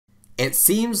It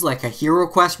seems like a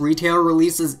Heroquest retail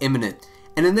release is imminent,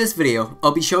 and in this video,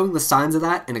 I'll be showing the signs of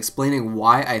that and explaining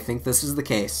why I think this is the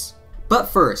case. But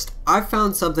first, I've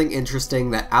found something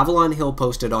interesting that Avalon Hill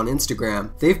posted on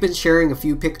Instagram. They've been sharing a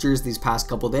few pictures these past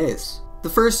couple days. The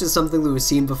first is something that we've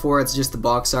seen before, it's just the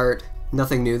box art,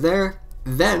 nothing new there.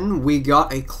 Then we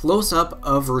got a close-up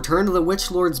of Return of the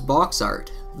Witchlord's box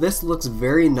art. This looks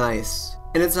very nice,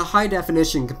 and it's a high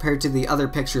definition compared to the other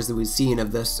pictures that we've seen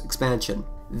of this expansion.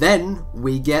 Then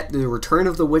we get the Return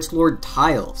of the Witchlord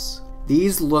tiles.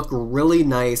 These look really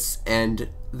nice, and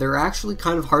they're actually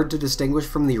kind of hard to distinguish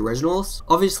from the originals.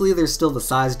 Obviously there's still the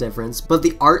size difference, but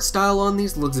the art style on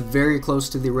these looks very close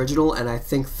to the original, and I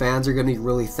think fans are going to be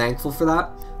really thankful for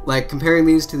that. Like, comparing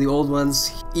these to the old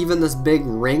ones, even this big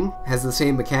ring has the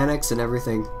same mechanics and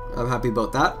everything. I'm happy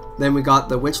about that. Then we got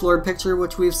the Witchlord picture,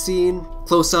 which we've seen.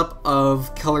 Close-up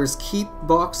of Keller's Keep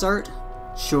box art,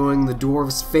 showing the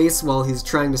dwarf's face while he's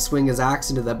trying to swing his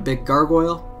axe into that big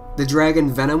gargoyle. The dragon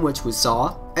venom, which we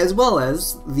saw, as well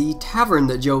as the tavern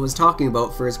that Joe was talking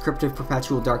about for his Crypt of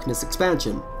Perpetual Darkness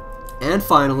expansion. And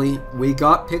finally, we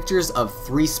got pictures of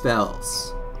 3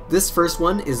 spells. This first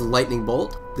one is Lightning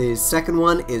Bolt, the second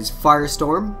one is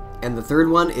Firestorm, and the third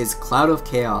one is Cloud of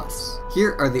Chaos.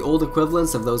 Here are the old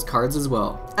equivalents of those cards as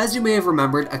well. As you may have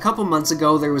remembered, a couple months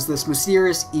ago there was this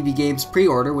mysterious EB Games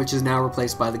pre-order, which is now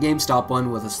replaced by the GameStop one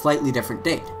with a slightly different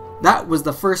date. That was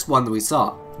the first one that we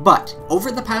saw. But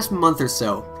over the past month or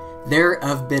so, there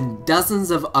have been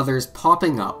dozens of others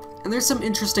popping up, and there's some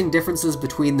interesting differences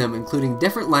between them, including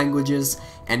different languages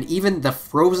and even the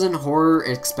Frozen Horror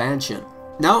expansion.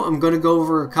 Now I'm going to go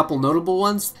over a couple notable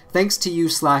ones, thanks to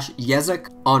you/Yezek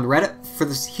on Reddit for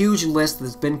this huge list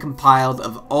that's been compiled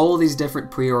of all these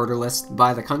different pre-order lists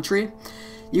by the country.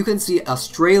 You can see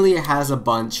Australia has a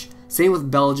bunch, same with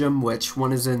Belgium, which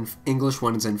one is in English,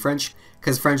 one is in French,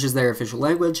 because French is their official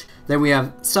language. Then we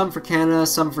have some for Canada,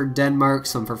 some for Denmark,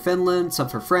 some for Finland, some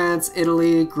for France,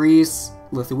 Italy, Greece,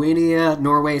 Lithuania,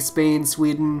 Norway, Spain,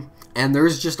 Sweden, and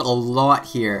there's just a lot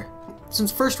here.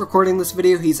 Since first recording this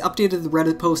video, he's updated the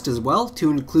Reddit post as well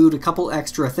to include a couple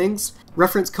extra things,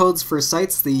 reference codes for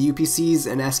sites, the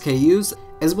UPCs and SKUs,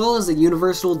 as well as a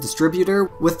universal distributor,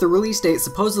 with the release date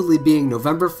supposedly being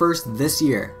November 1st this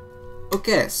year.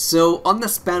 Okay, so on the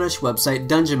Spanish website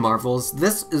Dungeon Marvels,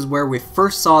 this is where we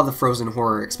first saw the Frozen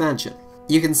Horror expansion.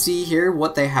 You can see here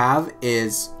what they have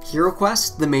is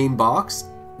Heroquest, the main box,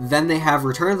 then they have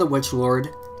Return of the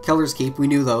Witchlord, Keller's Keep, we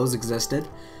knew those existed,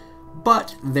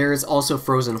 but there's also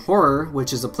Frozen Horror,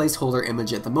 which is a placeholder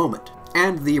image at the moment.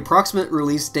 And the approximate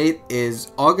release date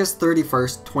is August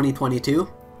 31st, 2022.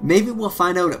 Maybe we'll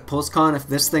find out at PulseCon if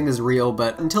this thing is real,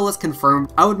 but until it's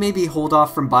confirmed, I would maybe hold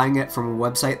off from buying it from a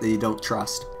website that you don't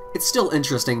trust. It's still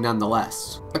interesting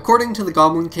nonetheless. According to the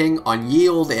Goblin King on Ye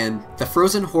Olde Inn, the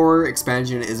Frozen Horror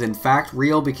expansion is in fact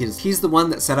real because he's the one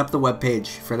that set up the webpage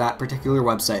for that particular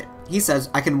website. He says,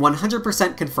 "I can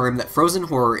 100% confirm that Frozen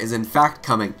Horror is in fact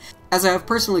coming, as I have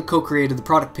personally co-created the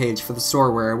product page for the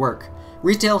store where I work.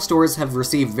 Retail stores have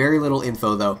received very little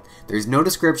info though. There's no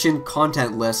description,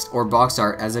 content list, or box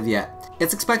art as of yet.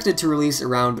 It's expected to release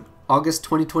around August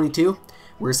 2022.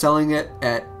 We're selling it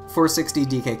at $460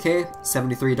 DKK,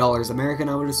 $73 American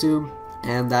I would assume,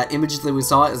 and that image that we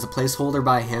saw is a placeholder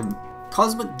by him."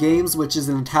 Cosmic Games, which is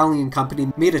an Italian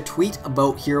company, made a tweet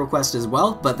about Heroquest as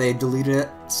well, but they deleted it,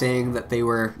 saying that they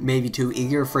were maybe too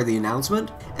eager for the announcement,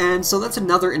 and so that's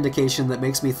another indication that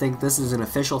makes me think this is an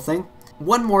official thing.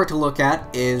 One more to look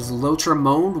at is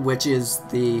L'Outre-Monde, which is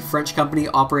the French company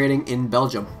operating in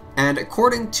Belgium. And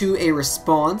according to a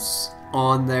response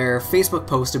on their Facebook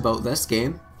post about this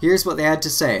game, here's what they had to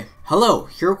say. "Hello,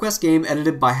 Heroquest game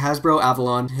edited by Hasbro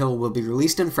Avalon Hill will be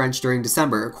released in French during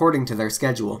December according to their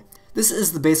schedule. This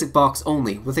is the basic box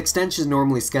only, with extensions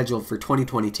normally scheduled for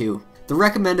 2022. The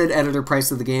recommended editor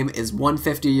price of the game is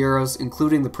 €150,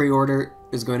 including the pre-order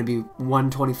is going to be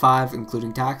 $125,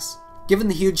 including tax. Given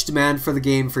the huge demand for the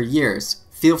game for years,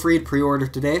 feel free to pre-order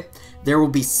today. There will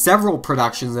be several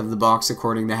productions of the box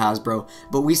according to Hasbro,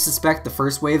 but we suspect the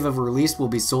first wave of release will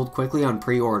be sold quickly on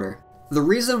pre-order." The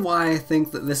reason why I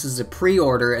think that this is a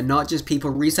pre-order and not just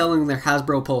people reselling their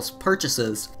Hasbro Pulse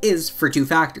purchases is for 2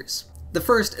 factors. The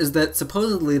first is that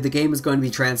supposedly the game is going to be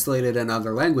translated in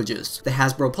other languages. The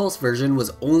Hasbro Pulse version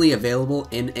was only available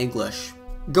in English.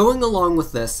 Going along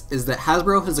with this is that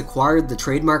Hasbro has acquired the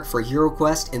trademark for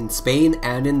Heroquest in Spain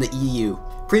and in the EU.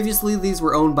 Previously these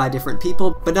were owned by different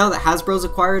people, but now that Hasbro's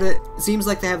acquired it, it seems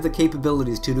like they have the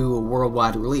capabilities to do a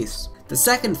worldwide release. The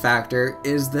second factor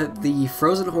is that the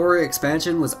Frozen Horror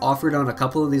expansion was offered on a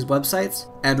couple of these websites,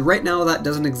 and right now that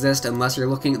doesn't exist unless you're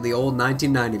looking at the old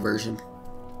 1990 version.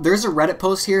 There's a Reddit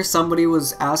post here, somebody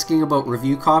was asking about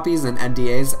review copies and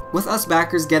NDAs. With us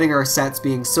backers getting our sets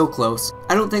being so close,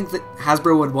 I don't think that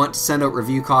Hasbro would want to send out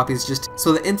review copies just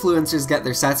so the influencers get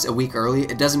their sets a week early.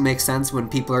 It doesn't make sense when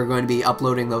people are going to be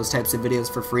uploading those types of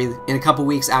videos for free in a couple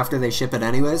weeks after they ship it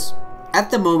anyways. At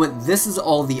the moment, this is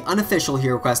all the unofficial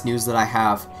Heroquest news that I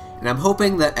have, and I'm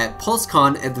hoping that at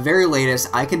PulseCon, at the very latest,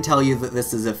 I can tell you that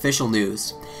this is official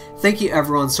news. Thank you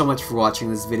everyone so much for watching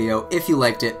this video. If you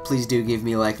liked it, please do give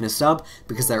me a like and a sub,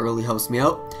 because that really helps me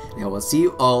out, and I will see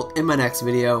you all in my next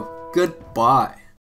video. Goodbye.